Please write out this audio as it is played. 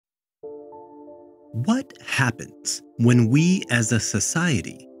What happens when we as a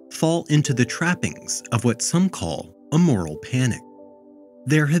society fall into the trappings of what some call a moral panic?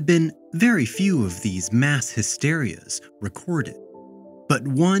 There have been very few of these mass hysterias recorded, but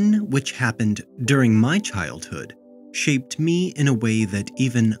one which happened during my childhood shaped me in a way that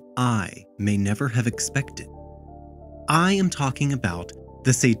even I may never have expected. I am talking about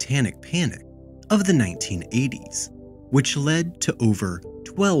the Satanic Panic of the 1980s, which led to over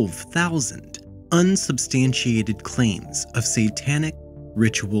 12,000 unsubstantiated claims of satanic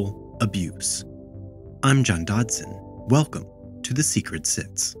ritual abuse. I'm John Dodson. Welcome to The Secret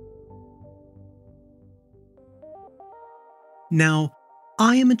Sits. Now,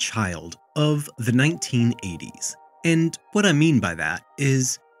 I am a child of the 1980s, and what I mean by that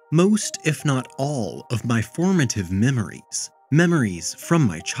is most, if not all, of my formative memories from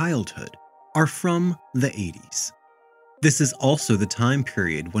my childhood, are from the 80s. This is also the time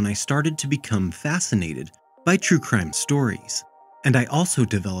period when I started to become fascinated by true crime stories, and I also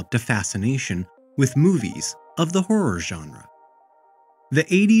developed a fascination with movies of the horror genre. The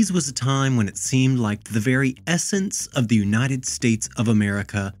 80s was a time when it seemed like the very essence of the United States of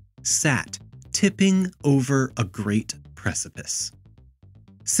America sat tipping over a great precipice.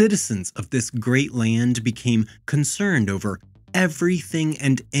 Citizens of this great land became concerned over everything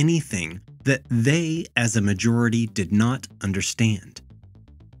and anything that they, as a majority, did not understand.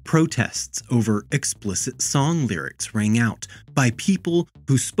 Protests over explicit song lyrics rang out by people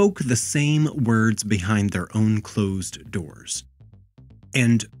who spoke the same words behind their own closed doors.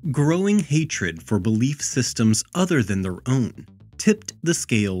 And growing hatred for belief systems other than their own tipped the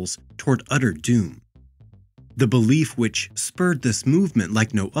scales toward utter doom. The belief which spurred this movement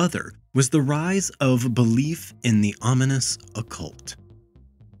like no other was the rise of belief in the ominous occult.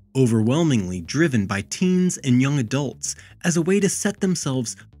 Overwhelmingly driven by teens and young adults as a way to set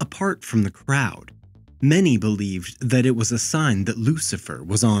themselves apart from the crowd, many believed that it was a sign that Lucifer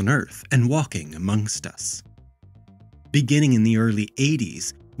was on Earth and walking amongst us. Beginning in the early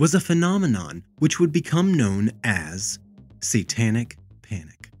 80s was a phenomenon which would become known as Satanic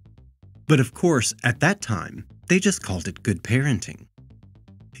Panic. But of course, at that time, they just called it good parenting.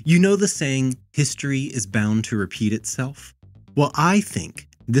 You know the saying, history is bound to repeat itself? Well, I think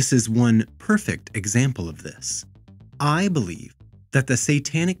this is one perfect example of this. I believe that the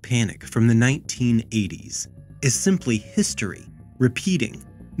Satanic Panic from the 1980s is simply history repeating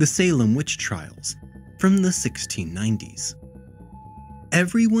the Salem witch trials from the 1690s.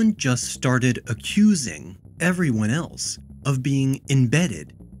 Everyone just started accusing everyone else of being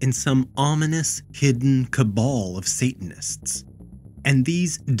embedded in some ominous hidden cabal of Satanists. And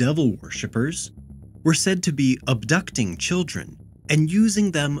these devil worshippers were said to be abducting children and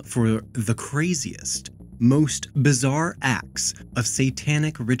using them for the craziest, most bizarre acts of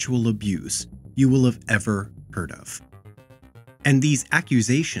satanic ritual abuse you will have ever heard of. And these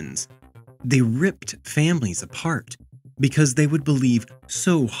accusations, they ripped families apart because they would believe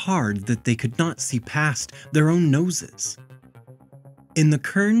so hard that they could not see past their own noses. In the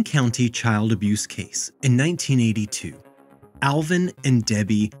Kern County child abuse case in 1982, Alvin and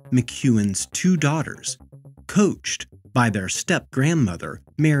Debbie McEwen's two daughters, coached by their step-grandmother,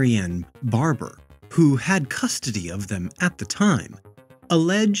 Marianne Barber, who had custody of them at the time,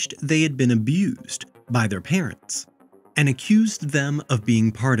 alleged they had been abused by their parents and accused them of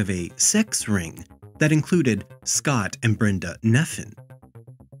being part of a sex ring that included Scott and Brenda Neffen.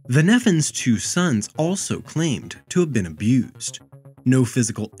 The Neffens' two sons also claimed to have been abused. No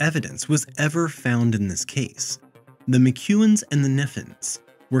physical evidence was ever found in this case. The McEwens and the Neffens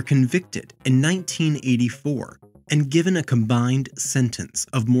were convicted in 1984 and given a combined sentence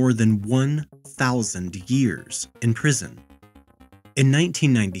of more than 1,000 years in prison. In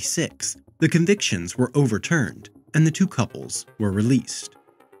 1996, the convictions were overturned and the two couples were released.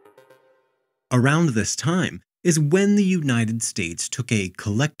 Around this time is when the United States took a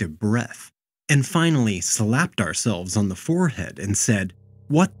collective breath and finally slapped ourselves on the forehead and said,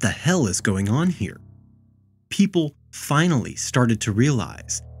 "What the hell is going on here?" People finally started to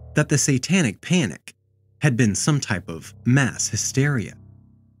realize that the Satanic Panic had been some type of mass hysteria.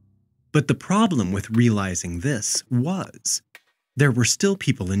 But the problem with realizing this was there were still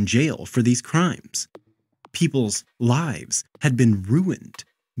people in jail for these crimes. People's lives had been ruined,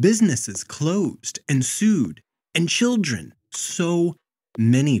 businesses closed and sued, and children, so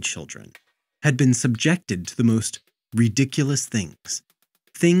many children, had been subjected to the most ridiculous things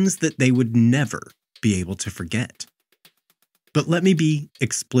that they would never be able to forget. But let me be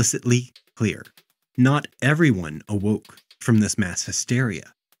explicitly clear. Not everyone awoke from this mass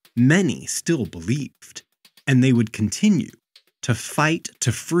hysteria. Many still believed, and they would continue to fight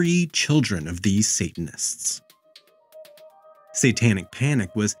to free children of these Satanists. Satanic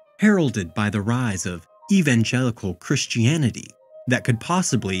Panic was heralded by the rise of evangelical Christianity that could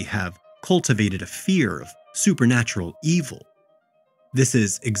possibly have cultivated a fear of supernatural evil. This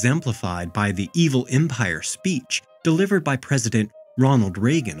is exemplified by the Evil Empire speech delivered by President Ronald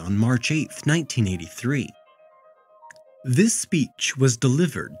Reagan on March 8, 1983. This speech was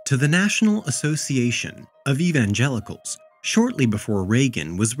delivered to the National Association of Evangelicals shortly before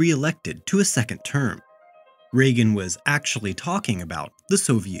Reagan was re-elected to a second term. Reagan was actually talking about the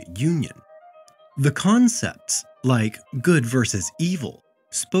Soviet Union. The concepts, like good versus evil,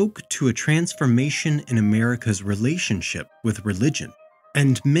 spoke to a transformation in America's relationship with religion,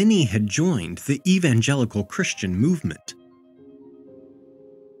 and many had joined the evangelical Christian movement.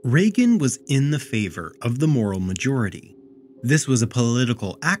 Reagan was in the favor of the moral majority. This was a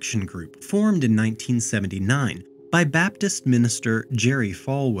political action group formed in 1979 by Baptist minister Jerry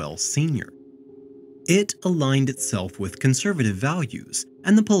Falwell Sr. It aligned itself with conservative values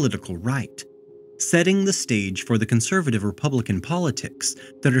and the political right, setting the stage for the conservative Republican politics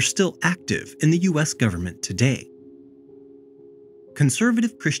that are still active in the U.S. government today.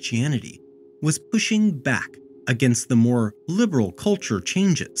 Conservative Christianity was pushing back against the more liberal culture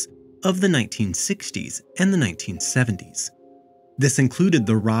changes of the 1960s and the 1970s. This included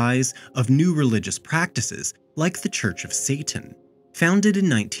the rise of new religious practices like the Church of Satan, founded in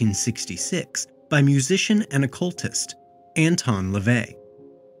 1966 by musician and occultist Anton Lavey.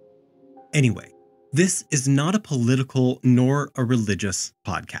 Anyway, this is not a political nor a religious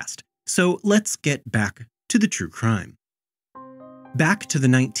podcast, so let's get back to the true crime. Back to the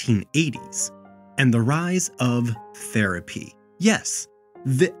 1980s and the rise of therapy. Yes,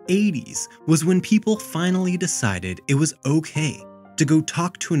 the 80s was when people finally decided it was okay to go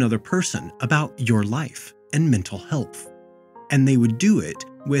talk to another person about your life and mental health. And they would do it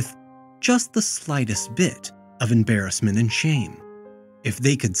with just the slightest bit of embarrassment and shame. If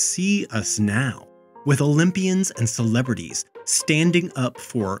they could see us now, with Olympians and celebrities standing up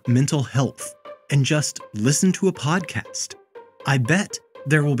for mental health and just listen to a podcast, I bet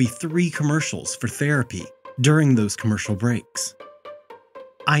there will be 3 commercials for therapy during those commercial breaks.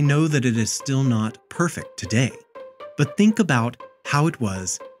 I know that it is still not perfect today, but think about how it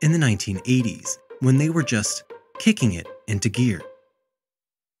was in the 1980s when they were just kicking it into gear.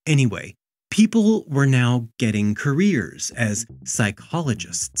 Anyway, people were now getting careers as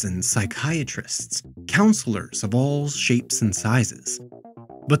psychologists and psychiatrists, counselors of all shapes and sizes.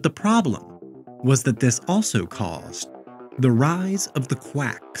 But the problem was that this also caused the rise of the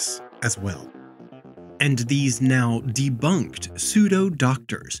quacks as well. And these now debunked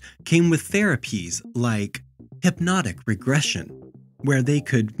pseudo-doctors came with therapies like hypnotic regression, where they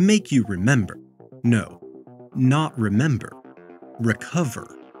could make you remember, no, not remember,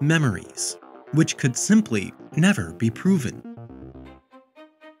 recover memories, which could simply never be proven.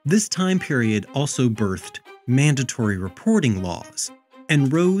 This time period also birthed mandatory reporting laws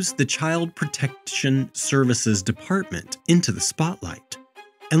and rose the Child Protection Services Department into the spotlight.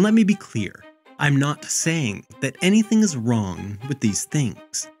 And let me be clear, I'm not saying that anything is wrong with these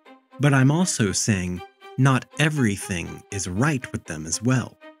things, but I'm also saying not everything is right with them as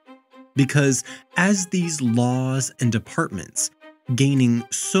well. Because as these laws and departments gaining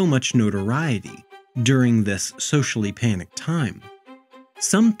so much notoriety during this socially panicked time,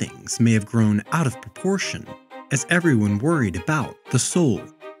 some things may have grown out of proportion as everyone worried about the soul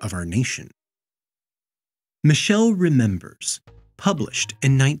of our nation. Michelle Remembers, published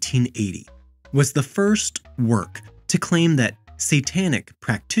in 1980, was the first work to claim that satanic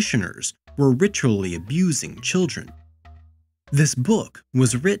practitioners were ritually abusing children. This book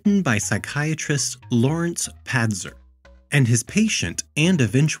was written by psychiatrist Lawrence Pazder and his patient and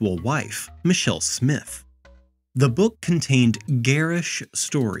eventual wife, Michelle Smith. The book contained garish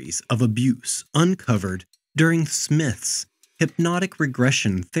stories of abuse uncovered during Smith's hypnotic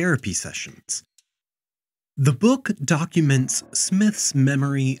regression therapy sessions. The book documents Smith's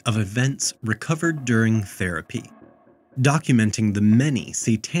memory of events recovered during therapy, documenting the many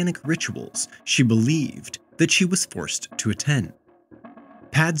satanic rituals she believed that she was forced to attend.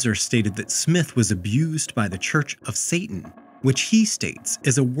 Pazder stated that Smith was abused by the Church of Satan, which he states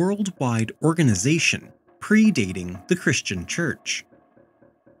is a worldwide organization predating the Christian Church.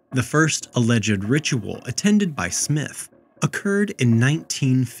 The first alleged ritual attended by Smith occurred in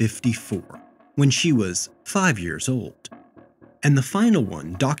 1954, when she was 5 years old, and the final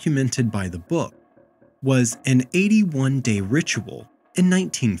one documented by the book was an 81-day ritual in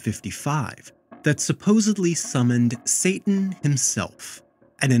 1955 that supposedly summoned Satan himself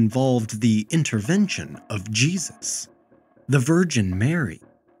and involved the intervention of Jesus. the Virgin Mary,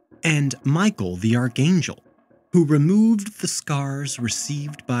 and Michael the Archangel, who removed the scars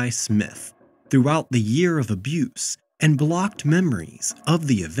received by Smith throughout the year of abuse and blocked memories of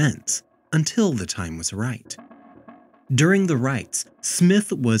the events until the time was right. During the rites,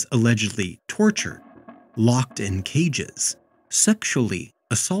 Smith was allegedly tortured, locked in cages, sexually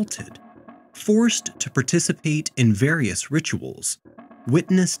assaulted, forced to participate in various rituals,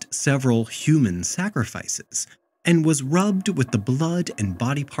 witnessed several human sacrifices, and was rubbed with the blood and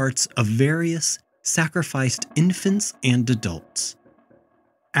body parts of various sacrificed infants and adults.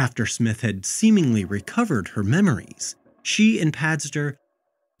 After Smith had seemingly recovered her memories, she and Pazder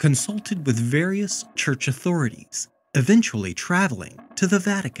consulted with various church authorities, eventually traveling to the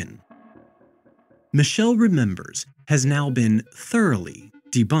Vatican. Michelle Remembers has now been thoroughly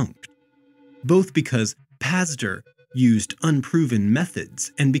debunked, both because Pazder used unproven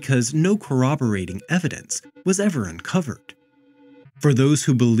methods and because no corroborating evidence was ever uncovered. For those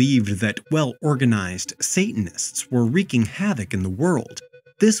who believed that well-organized Satanists were wreaking havoc in the world,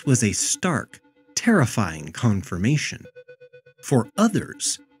 this was a stark, terrifying confirmation. For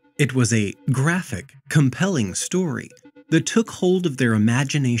others, it was a graphic, compelling story that took hold of their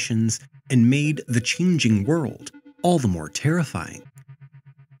imaginations and made the changing world all the more terrifying.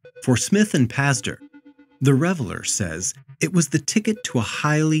 For Smith and Pazder, the Reveler says it was the ticket to a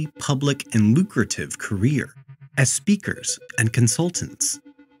highly public and lucrative career as speakers and consultants.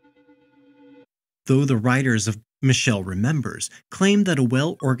 Though the writers of Michelle Remembers claim that a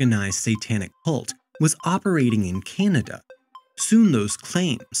well-organized satanic cult was operating in Canada, soon those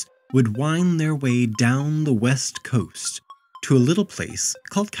claims would wind their way down the West Coast to a little place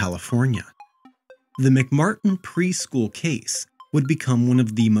called California. The McMartin preschool case would become one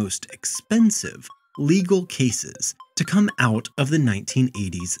of the most expensive legal cases to come out of the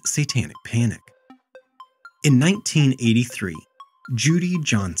 1980s Satanic Panic. In 1983, Judy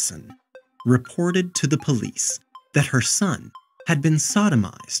Johnson reported to the police that her son had been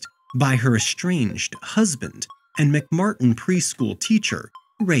sodomized by her estranged husband and McMartin preschool teacher,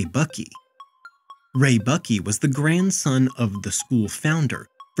 Ray Buckey. Ray Buckey was the grandson of the school founder,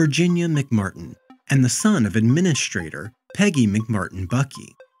 Virginia McMartin, and the son of administrator Peggy McMartin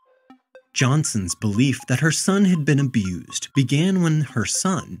Buckey. Johnson's belief that her son had been abused began when her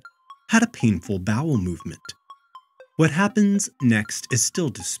son had a painful bowel movement. What happens next is still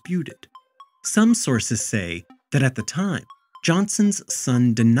disputed. Some sources say that at the time, Johnson's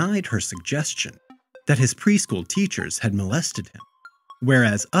son denied her suggestion that his preschool teachers had molested him,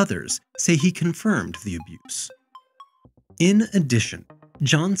 whereas others say he confirmed the abuse. In addition,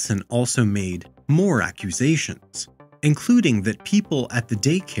 Johnson also made more accusations, including that people at the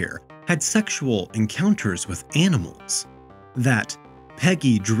daycare had sexual encounters with animals, that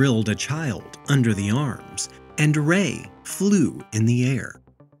Peggy drilled a child under the arms, and Ray flew in the air.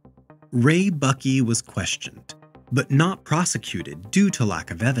 Ray Buckey was questioned, but not prosecuted due to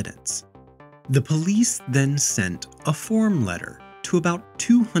lack of evidence. The police then sent a form letter to about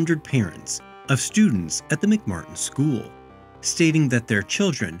 200 parents of students at the McMartin school, stating that their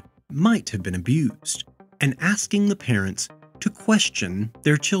children might have been abused, and asking the parents to question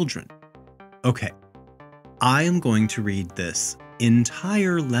their children. Okay, I am going to read this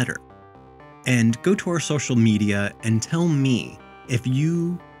entire letter, and go to our social media and tell me if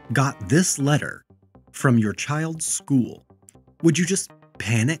you got this letter from your child's school. Would you just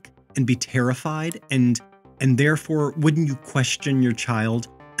panic and be terrified, and therefore wouldn't you question your child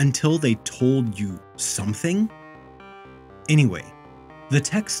until they told you something? Anyway, the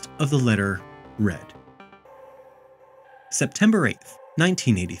text of the letter read, September 8th,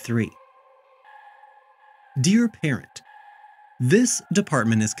 1983. Dear Parent, this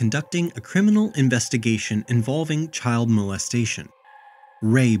department is conducting a criminal investigation involving child molestation.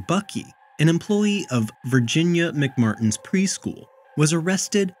 Ray Buckey, an employee of Virginia McMartin's preschool, was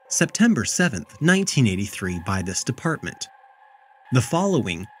arrested September 7th, 1983 by this department. The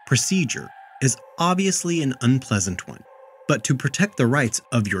following procedure is obviously an unpleasant one, but to protect the rights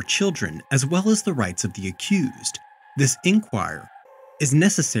of your children as well as the rights of the accused, this inquiry is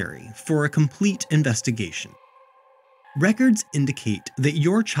necessary for a complete investigation. Records indicate that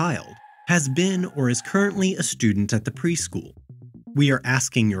your child has been or is currently a student at the preschool. We are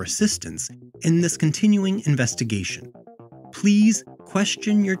asking your assistance in this continuing investigation. Please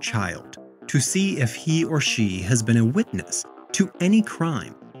question your child to see if he or she has been a witness to any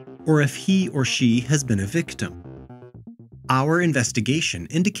crime or if he or she has been a victim. Our investigation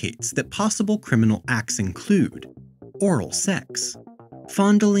indicates that possible criminal acts include oral sex,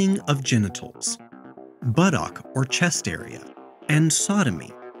 fondling of genitals, buttock or chest area, and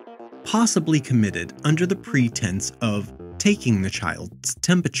sodomy, possibly committed under the pretense of taking the child's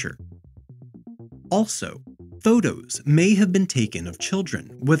temperature. Also, photos may have been taken of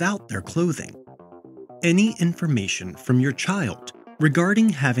children without their clothing. Any information from your child regarding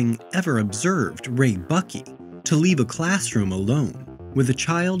having ever observed Ray Buckey to leave a classroom alone with a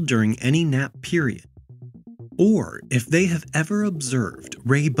child during any nap period, or if they have ever observed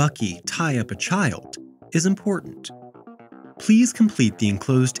Ray Buckey tie up a child, is important. Please complete the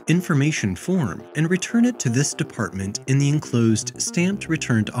enclosed information form and return it to this department in the enclosed stamped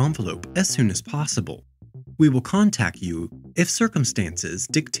returned envelope as soon as possible. We will contact you if circumstances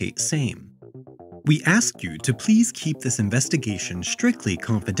dictate same. We ask you to please keep this investigation strictly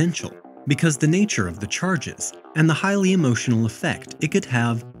confidential because the nature of the charges and the highly emotional effect it could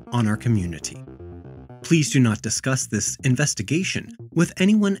have on our community. Please do not discuss this investigation with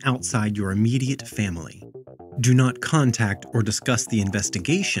anyone outside your immediate family. Do not contact or discuss the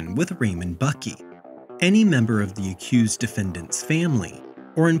investigation with Raymond Buckey, any member of the accused defendant's family,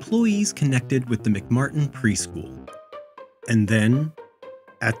 or employees connected with the McMartin preschool. And then,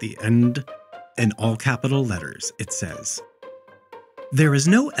 at the end, in all capital letters, it says, "There is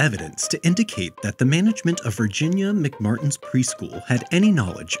no evidence to indicate that the management of Virginia McMartin's preschool had any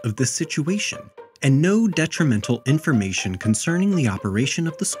knowledge of this situation, and no detrimental information concerning the operation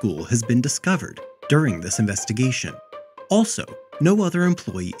of the school has been discovered during this investigation. Also, no other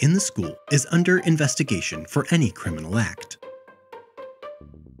employee in the school is under investigation for any criminal act."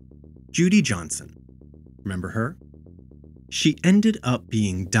 Judy Johnson. Remember her? She ended up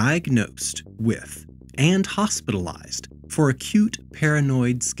being diagnosed with and hospitalized for acute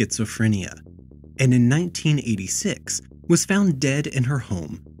paranoid schizophrenia, and in 1986 was found dead in her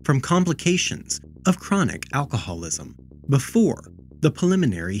home from complications of chronic alcoholism before the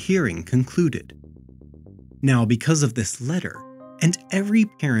preliminary hearing concluded. Now, because of this letter, and every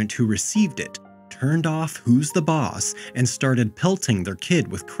parent who received it turned off Who's the Boss and started pelting their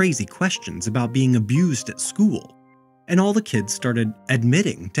kid with crazy questions about being abused at school, and all the kids started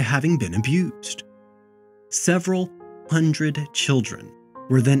admitting to having been abused. Several hundred children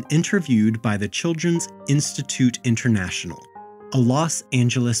were then interviewed by the Children's Institute International, a Los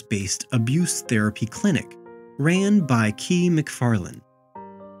Angeles-based abuse therapy clinic ran by Key McFarlane.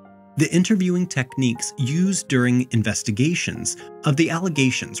 The interviewing techniques used during investigations of the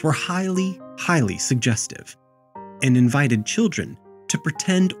allegations were highly suggestive and invited children to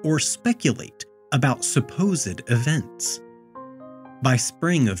pretend or speculate about supposed events. By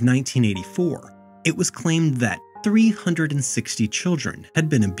spring of 1984, it was claimed that 360 children had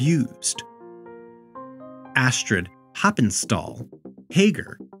been abused. Astrid Heppenstall,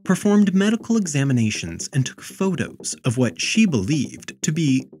 Heger, performed medical examinations and took photos of what she believed to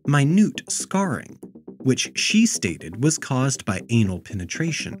be minute scarring, which she stated was caused by anal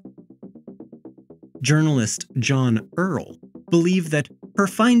penetration. Journalist John Earl believed that her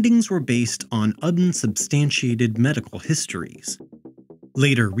findings were based on unsubstantiated medical histories.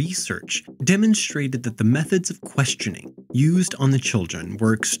 Later research demonstrated that the methods of questioning used on the children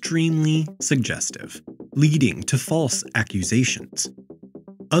were extremely suggestive, leading to false accusations.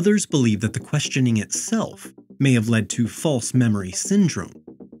 Others believe that the questioning itself may have led to false memory syndrome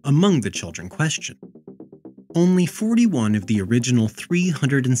among the children questioned. Only 41 of the original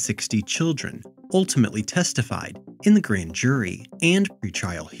 360 children ultimately testified in the grand jury and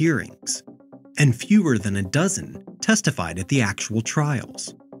pretrial hearings, and fewer than a dozen testified at the actual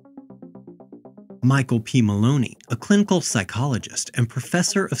trials. Michael P. Maloney, a clinical psychologist and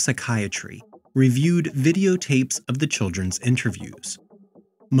professor of psychiatry, reviewed videotapes of the children's interviews.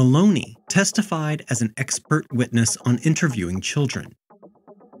 Maloney testified as an expert witness on interviewing children.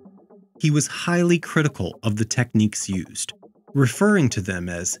 He was highly critical of the techniques used, referring to them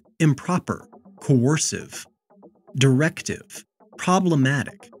as improper, coercive, directive,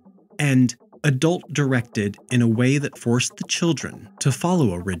 problematic, and adult-directed in a way that forced the children to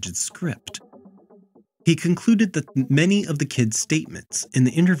follow a rigid script. He concluded that many of the kids' statements in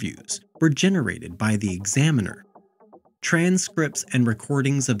the interviews were generated by the examiner. Transcripts and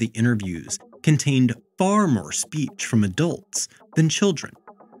recordings of the interviews contained far more speech from adults than children,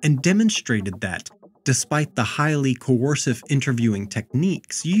 and demonstrated that, despite the highly coercive interviewing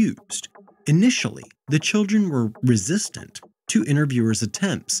techniques used, initially the children were resistant to interviewers'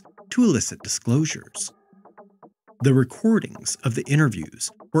 attempts to elicit disclosures. The recordings of the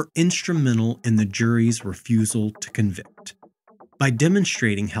interviews were instrumental in the jury's refusal to convict, by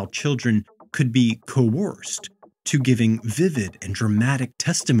demonstrating how children could be coerced to giving vivid and dramatic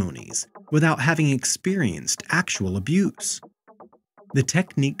testimonies without having experienced actual abuse. The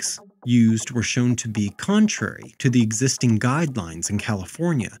techniques used were shown to be contrary to the existing guidelines in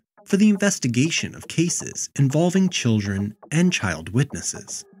California for the investigation of cases involving children and child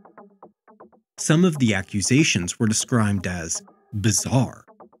witnesses. Some of the accusations were described as bizarre.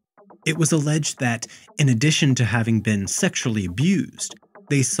 It was alleged that, in addition to having been sexually abused,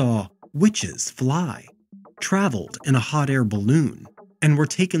 they saw witches fly, traveled in a hot air balloon, and were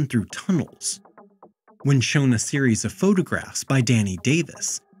taken through tunnels. When shown a series of photographs by Danny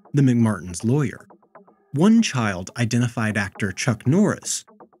Davis, the McMartins' lawyer, one child identified actor Chuck Norris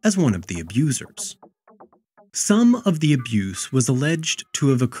as one of the abusers. Some of the abuse was alleged to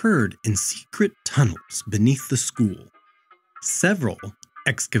have occurred in secret tunnels beneath the school. Several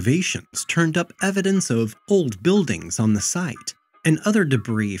excavations turned up evidence of old buildings on the site and other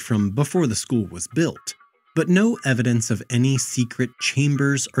debris from before the school was built, but no evidence of any secret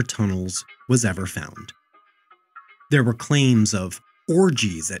chambers or tunnels was ever found. There were claims of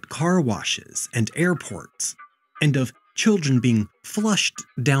orgies at car washes and airports, and of children being flushed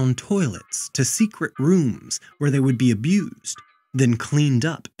down toilets to secret rooms where they would be abused, then cleaned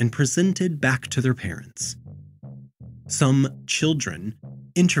up and presented back to their parents. Some children,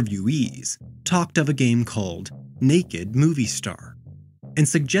 interviewees, talked of a game called Naked Movie Star and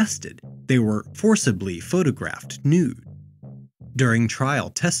suggested they were forcibly photographed nude. During trial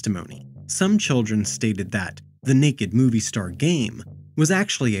testimony, some children stated that the Naked Movie Star game was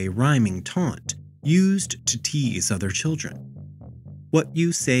actually a rhyming taunt used to tease other children. What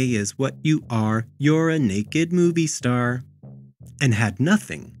you say is what you are, you're a naked movie star, and had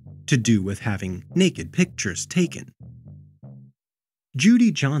nothing to do with having naked pictures taken.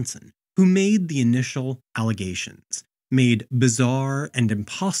 Judy Johnson, who made the initial allegations, made bizarre and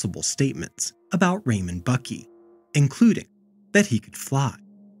impossible statements about Raymond Buckey, including that he could fly.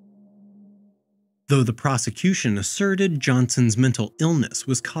 Though the prosecution asserted Johnson's mental illness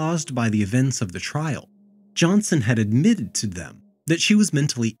was caused by the events of the trial, Johnson had admitted to them that she was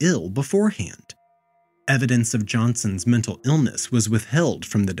mentally ill beforehand. Evidence of Johnson's mental illness was withheld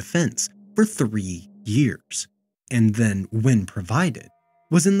from the defense for 3 years, and then, when provided,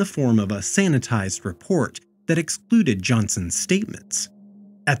 was in the form of a sanitized report that excluded Johnson's statements,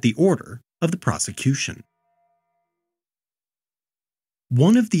 at the order of the prosecution.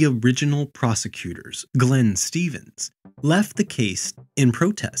 One of the original prosecutors, Glenn Stevens, left the case in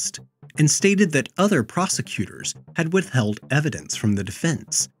protest and stated that other prosecutors had withheld evidence from the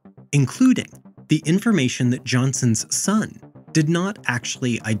defense, including the information that Johnson's son did not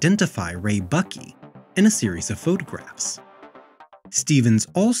actually identify Ray Buckey in a series of photographs. Stevens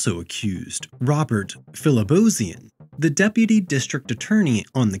also accused Robert Philibosian, the deputy district attorney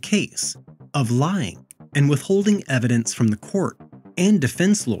on the case, of lying and withholding evidence from the court and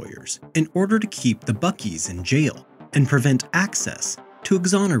defense lawyers in order to keep the Buckeys in jail and prevent access to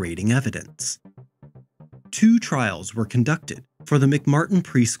exonerating evidence. 2 trials were conducted for the McMartin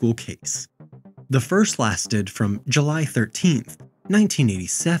preschool case. The first lasted from July 13,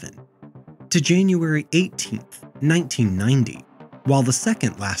 1987 to January 18, 1990, while the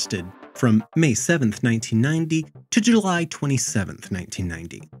second lasted from May 7, 1990 to July 27,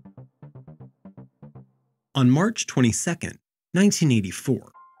 1990. On March 22,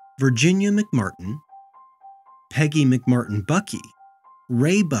 1984, Virginia McMartin, Peggy McMartin Buckey,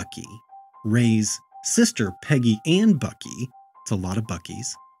 Ray Buckey, Ray's sister Peggy Ann Buckey, it's a lot of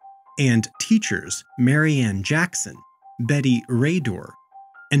Buckeys, and teachers Mary Ann Jackson, Betty Raydor,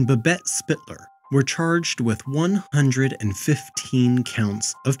 and Babette Spittler were charged with 115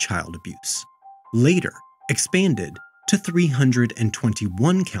 counts of child abuse, later expanded to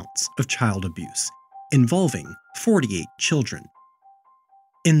 321 counts of child abuse, involving 48 children.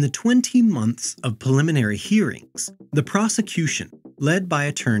 In the 20 months of preliminary hearings, the prosecution, led by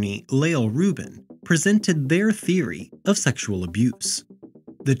attorney Lael Rubin, presented their theory of sexual abuse.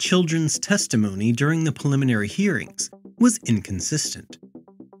 The children's testimony during the preliminary hearings was inconsistent.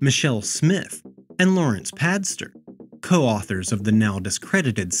 Michelle Smith and Lawrence Pazder, co-authors of the now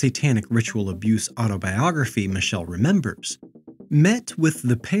discredited satanic ritual abuse autobiography Michelle Remembers, met with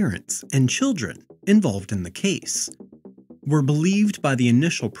the parents and children involved in the case, were believed by the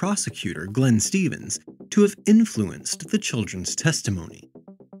initial prosecutor, Glenn Stevens, to have influenced the children's testimony.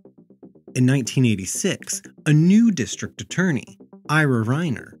 In 1986, a new district attorney, Ira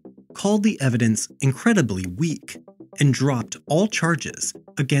Reiner, called the evidence incredibly weak and dropped all charges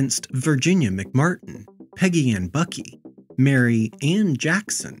against Virginia McMartin, Peggy Ann Buckey, Mary Ann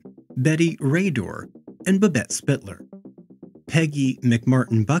Jackson, Betty Raydor, and Babette Spittler. Peggy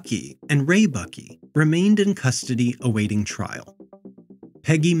McMartin Buckey and Ray Buckey remained in custody awaiting trial.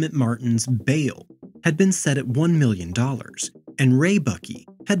 Peggy McMartin's bail had been set at $1 million, and Ray Buckey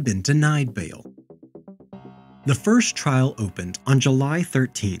had been denied bail. The first trial opened on July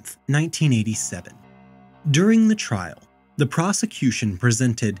 13, 1987. During the trial, the prosecution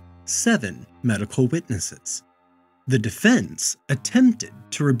presented 7 medical witnesses. The defense attempted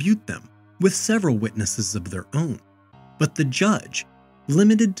to rebut them with several witnesses of their own, but the judge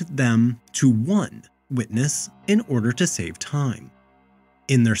limited them to 1 witness in order to save time.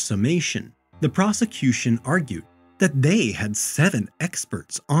 In their summation, the prosecution argued that they had 7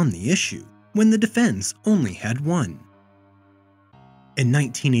 experts on the issue when the defense only had 1. In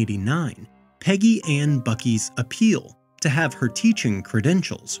 1989, Peggy Ann Buckey's appeal to have her teaching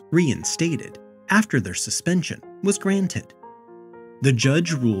credentials reinstated after their suspension was granted. The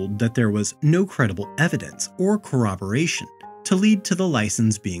judge ruled that there was no credible evidence or corroboration to lead to the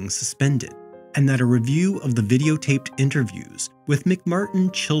license being suspended, and that a review of the videotaped interviews with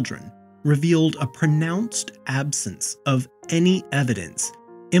McMartin children revealed a pronounced absence of any evidence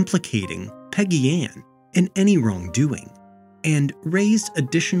implicating Peggy Ann in any wrongdoing, and raised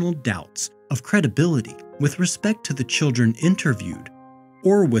additional doubts of credibility with respect to the children interviewed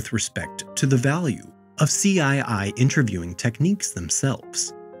or with respect to the value of CII interviewing techniques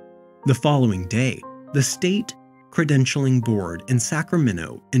themselves. The following day, the State Credentialing Board in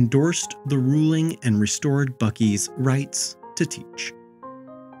Sacramento endorsed the ruling and restored Buckey's rights to teach.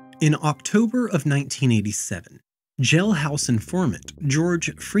 In October of 1987, jailhouse informant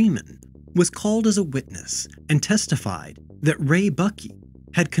George Freeman was called as a witness and testified that Ray Buckey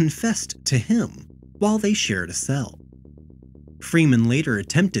had confessed to him while they shared a cell. Freeman later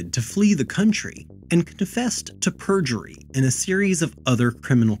attempted to flee the country and confessed to perjury in a series of other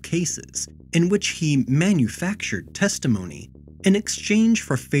criminal cases in which he manufactured testimony in exchange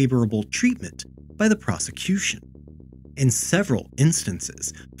for favorable treatment by the prosecution, in several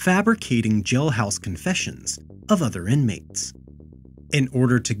instances fabricating jailhouse confessions of other inmates. In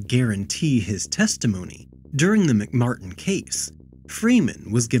order to guarantee his testimony during the McMartin case, Freeman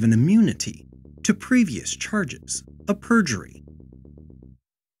was given immunity to previous charges of perjury.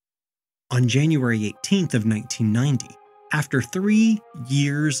 On January 18th of 1990, after 3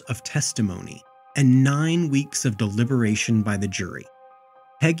 years of testimony and 9 weeks of deliberation by the jury,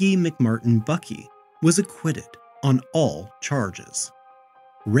 Peggy McMartin Buckey was acquitted on all charges.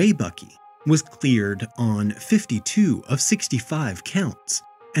 Ray Buckey was cleared on 52 of 65 counts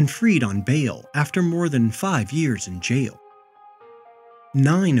and freed on bail after more than 5 years in jail.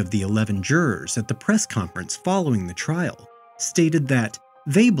 9 of the 11 jurors at the press conference following the trial stated that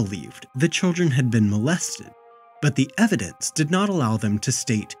they believed the children had been molested, but the evidence did not allow them to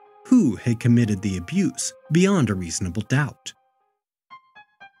state who had committed the abuse beyond a reasonable doubt.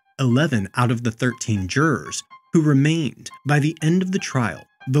 11 out of the 13 jurors who remained by the end of the trial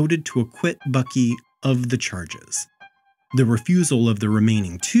voted to acquit Buckey of the charges. The refusal of the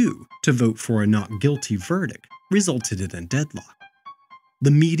remaining 2 to vote for a not guilty verdict resulted in a deadlock.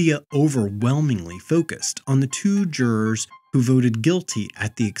 The media overwhelmingly focused on the 2 jurors who voted guilty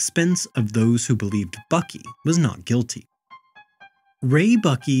at the expense of those who believed Buckey was not guilty. Ray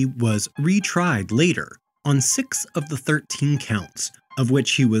Buckey was retried later on 6 of the 13 counts of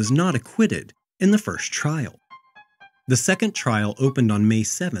which he was not acquitted in the first trial. The second trial opened on May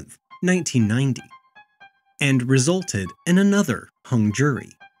 7, 1990, and resulted in another hung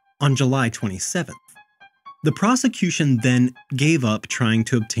jury on July 27th. The prosecution then gave up trying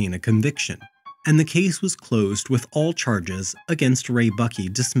to obtain a conviction, and the case was closed with all charges against Ray Buckey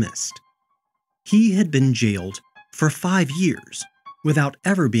dismissed. He had been jailed for 5 years without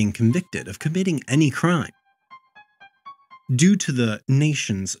ever being convicted of committing any crime. Due to the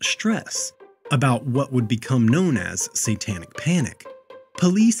nation's stress about what would become known as Satanic Panic,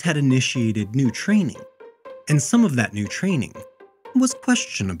 police had initiated new training, and some of that new training was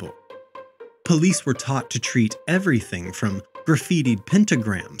questionable. Police were taught to treat everything from graffitied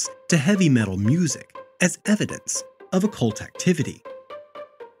pentagrams to heavy metal music as evidence of occult activity.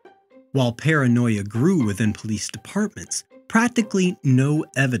 While paranoia grew within police departments, practically no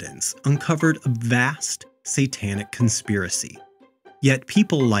evidence uncovered a vast satanic conspiracy. Yet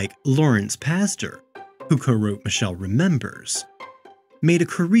people like Lawrence Pazder, who co-wrote Michelle Remembers, made a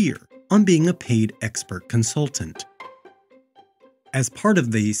career on being a paid expert consultant. As part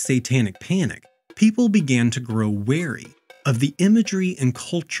of the Satanic Panic, people began to grow wary of the imagery and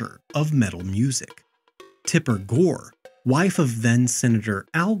culture of metal music. Tipper Gore, wife of then-Senator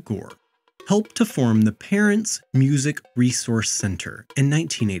Al Gore, helped to form the Parents Music Resource Center in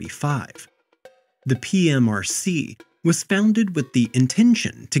 1985. The PMRC was founded with the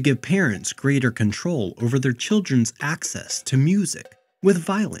intention to give parents greater control over their children's access to music with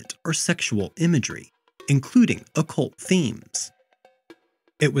violent or sexual imagery, including occult themes.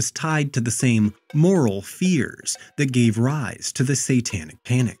 It was tied to the same moral fears that gave rise to the Satanic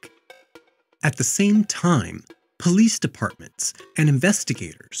Panic. At the same time, police departments and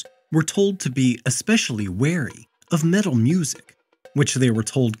investigators were told to be especially wary of metal music, which they were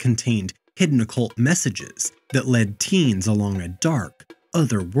told contained hidden occult messages that led teens along a dark,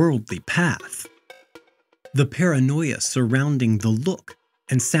 otherworldly path. The paranoia surrounding the look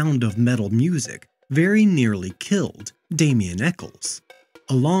and sound of metal music very nearly killed Damien Eccles,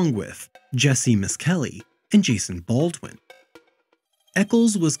 along with Jesse Miskelly and Jason Baldwin.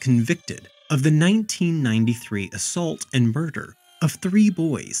 Eccles was convicted of the 1993 assault and murder of 3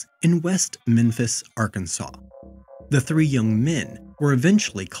 boys in West Memphis, Arkansas. The 3 young men were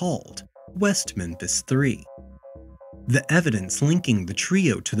eventually called West Memphis 3. The evidence linking the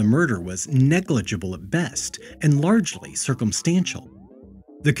trio to the murder was negligible at best and largely circumstantial.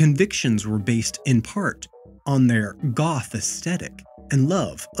 The convictions were based in part on their goth aesthetic and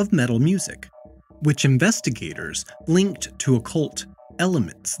love of metal music, which investigators linked to occult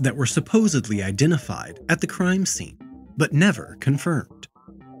elements that were supposedly identified at the crime scene, but never confirmed.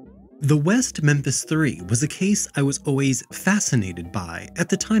 The West Memphis 3 was a case I was always fascinated by at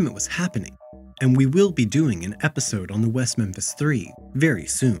the time it was happening, and we will be doing an episode on the West Memphis 3 very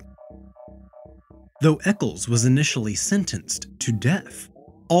soon. Though Eccles was initially sentenced to death,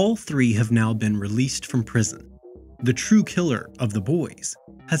 all 3 have now been released from prison. The true killer of the boys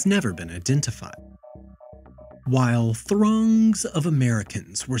has never been identified. While throngs of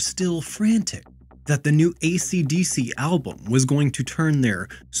Americans were still frantic that the new AC/DC album was going to turn their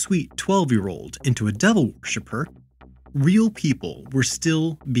sweet 12-year-old into a devil worshiper, real people were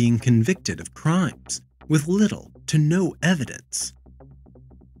still being convicted of crimes with little to no evidence.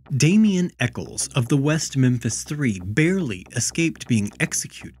 Damien Eccles of the West Memphis 3 barely escaped being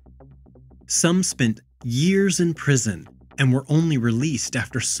executed. Some spent years in prison and were only released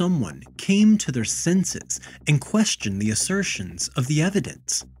after someone came to their senses and questioned the assertions of the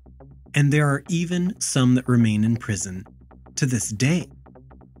evidence. And there are even some that remain in prison to this day.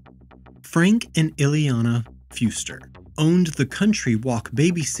 Frank and Ileana Fuster owned the Country Walk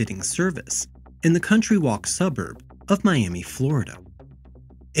babysitting service in the Country Walk suburb of Miami, Florida.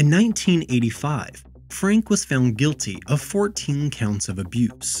 In 1985, Frank was found guilty of 14 counts of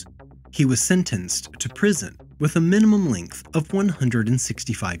abuse. He was sentenced to prison with a minimum length of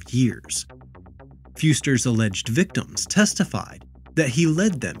 165 years. Fuster's alleged victims testified that he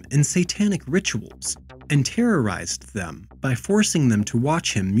led them in satanic rituals and terrorized them by forcing them to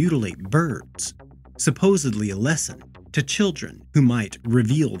watch him mutilate birds, supposedly a lesson to children who might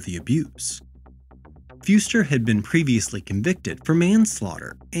reveal the abuse. Fuster had been previously convicted for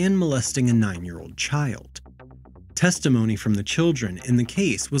manslaughter and molesting a 9-year-old child. Testimony from the children in the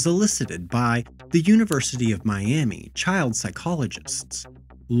case was elicited by the University of Miami child psychologists,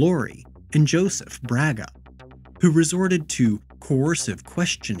 Lori and Joseph Braga, who resorted to coercive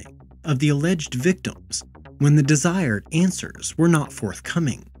questioning of the alleged victims when the desired answers were not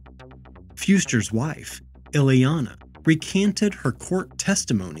forthcoming. Fuster's wife, Ileana, recanted her court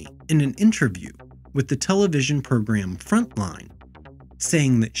testimony in an interview with the television program Frontline,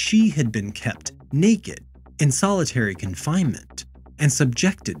 saying that she had been kept naked in solitary confinement and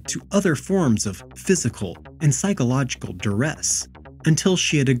subjected to other forms of physical and psychological duress until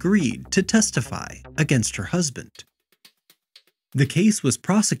she had agreed to testify against her husband. The case was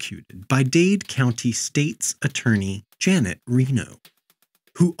prosecuted by Dade County State's Attorney Janet Reno,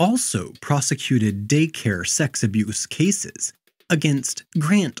 who also prosecuted daycare sex abuse cases against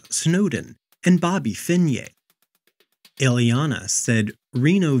Grant Snowden and Bobby Finye. Ileana said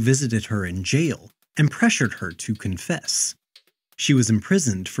Reno visited her in jail and pressured her to confess. She was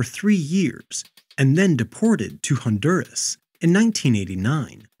imprisoned for 3 years and then deported to Honduras in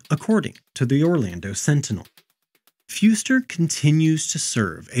 1989, according to the Orlando Sentinel. Fuster continues to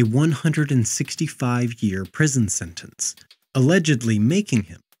serve a 165-year prison sentence, allegedly making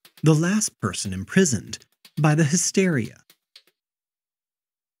him the last person imprisoned by the hysteria.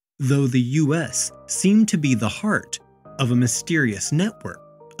 Though the U.S. seemed to be the heart of a mysterious network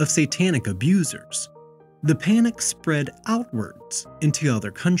of satanic abusers, the panic spread outwards into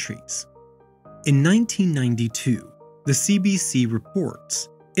other countries. In 1992, the CBC reports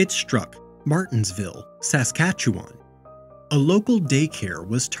it struck Martinsville, Saskatchewan. A local daycare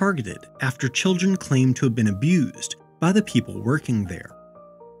was targeted after children claimed to have been abused by the people working there.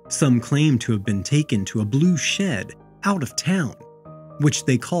 Some claimed to have been taken to a blue shed out of town, which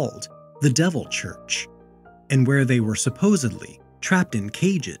they called the Devil Church, and where they were supposedly trapped in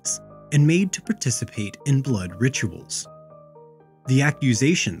cages and made to participate in blood rituals. The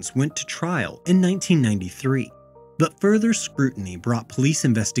accusations went to trial in 1993, but further scrutiny brought police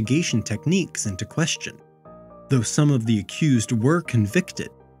investigation techniques into question. Though some of the accused were convicted,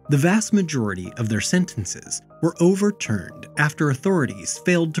 the vast majority of their sentences were overturned after authorities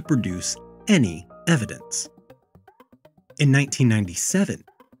failed to produce any evidence. In 1997,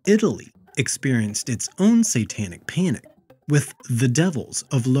 Italy experienced its own satanic panic with the devils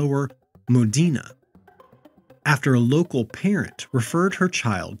of Lower Modena. After a local parent referred her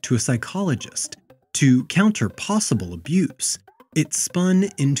child to a psychologist to counter possible abuse, it spun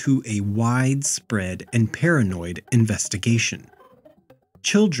into a widespread and paranoid investigation.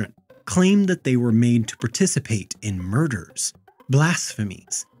 Children claimed that they were made to participate in murders,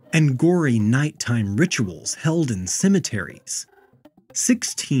 blasphemies, and gory nighttime rituals held in cemeteries.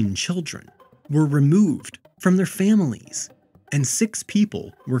 16 children were removed from their families, and 6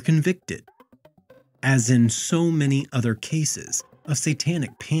 people were convicted. As in so many other cases of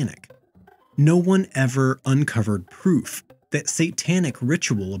satanic panic, no one ever uncovered proof that satanic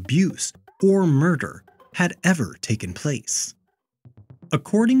ritual abuse or murder had ever taken place.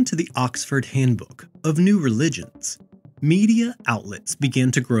 According to the Oxford Handbook of New Religions, media outlets began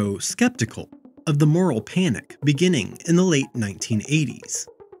to grow skeptical of the moral panic beginning in the late 1980s.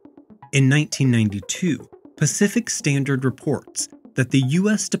 In 1992, Pacific Standard reports that the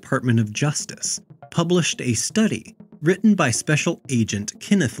U.S. Department of Justice published a study written by Special Agent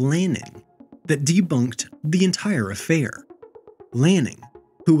Kenneth Lanning that debunked the entire affair. Lanning,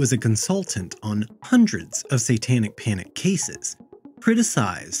 who was a consultant on hundreds of satanic panic cases,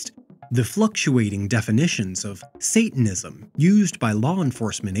 criticized the fluctuating definitions of Satanism used by law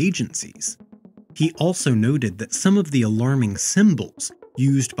enforcement agencies. He also noted that some of the alarming symbols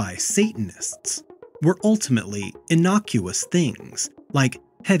used by Satanists were ultimately innocuous things, like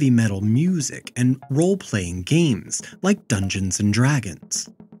heavy metal music and role-playing games like Dungeons & Dragons.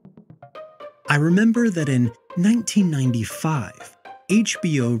 I remember that in 1995,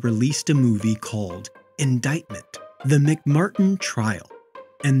 HBO released a movie called Indictment: The McMartin Trial,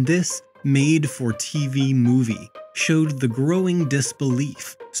 and this made-for-TV movie showed the growing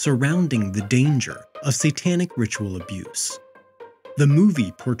disbelief surrounding the danger of satanic ritual abuse. The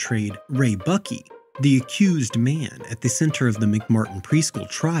movie portrayed Ray Buckey, the accused man at the center of the McMartin preschool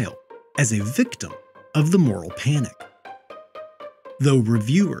trial, as a victim of the moral panic. Though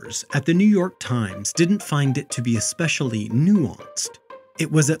reviewers at the New York Times didn't find it to be especially nuanced,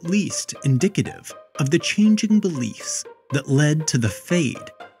 it was at least indicative of the changing beliefs that led to the fade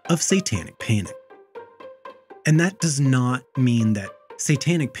of satanic panic. And that does not mean that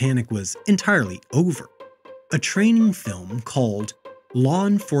satanic panic was entirely over. A training film called Law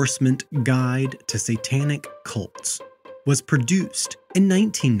Enforcement Guide to Satanic Cults was produced in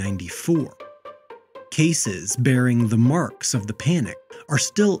 1994. Cases bearing the marks of the panic are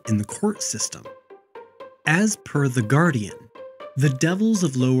still in the court system. As per The Guardian, the Devils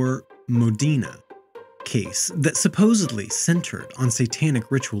of Lower Modena case that supposedly centered on satanic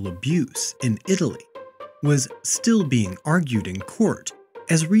ritual abuse in Italy was still being argued in court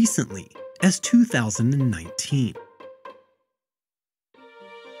as recently as 2019.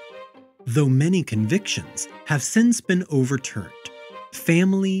 Though many convictions have since been overturned,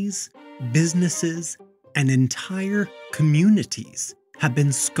 families, businesses, and entire communities have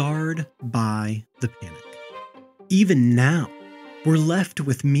been scarred by the panic. Even now, we're left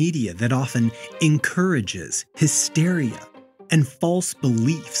with media that often encourages hysteria and false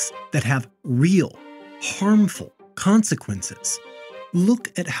beliefs that have real, harmful consequences.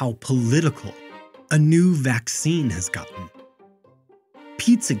 Look at how political a new vaccine has gotten.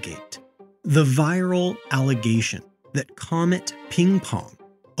 Pizzagate, the viral allegation that Comet Ping Pong,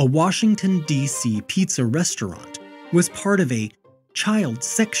 a Washington, D.C. pizza restaurant, was part of a child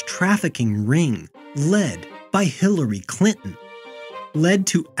sex trafficking ring led by Hillary Clinton, led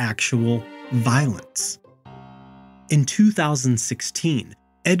to actual violence. In 2016,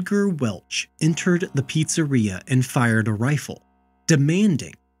 Edgar Welch entered the pizzeria and fired a rifle,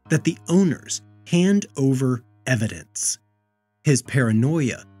 demanding that the owners hand over evidence. His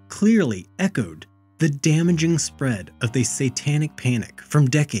paranoia clearly echoed the damaging spread of the satanic panic from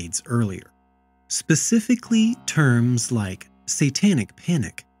decades earlier. Specifically, terms like satanic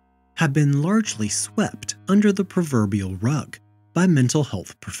panic have been largely swept under the proverbial rug by mental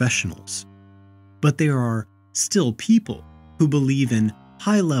health professionals. But there are still people who believe in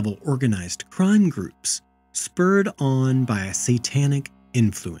high-level organized crime groups spurred on by a satanic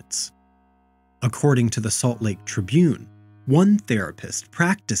influence. According to the Salt Lake Tribune, one therapist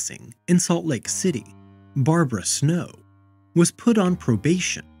practicing in Salt Lake City, Barbara Snow, was put on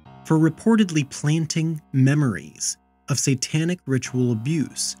probation for reportedly planting memories of satanic ritual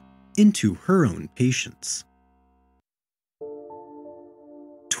abuse into her own patients.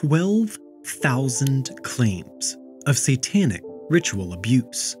 12,000 claims of satanic ritual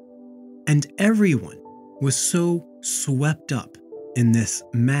abuse, and everyone was so swept up in this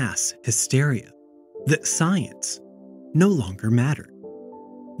mass hysteria that science no longer mattered.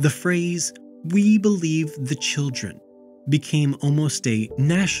 The phrase, "we believe the children," became almost a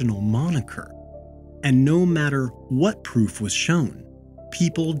national moniker, and no matter what proof was shown,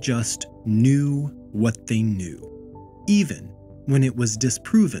 people just knew what they knew, even when it was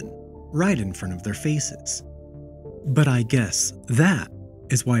disproven right in front of their faces. But I guess that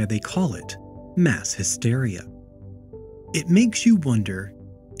is why they call it mass hysteria. It makes you wonder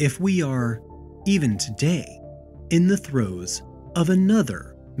if we are, even today, in the throes of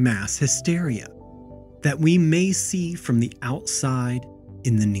another mass hysteria that we may see from the outside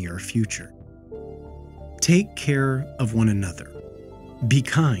in the near future. Take care of one another. Be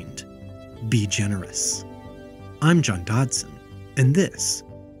kind. Be generous. I'm John Dodson, and this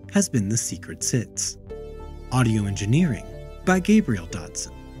has been The Secret Sits. Audio engineering by Gabriel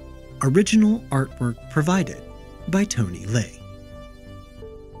Dodson. Original artwork provided by Tony Lay.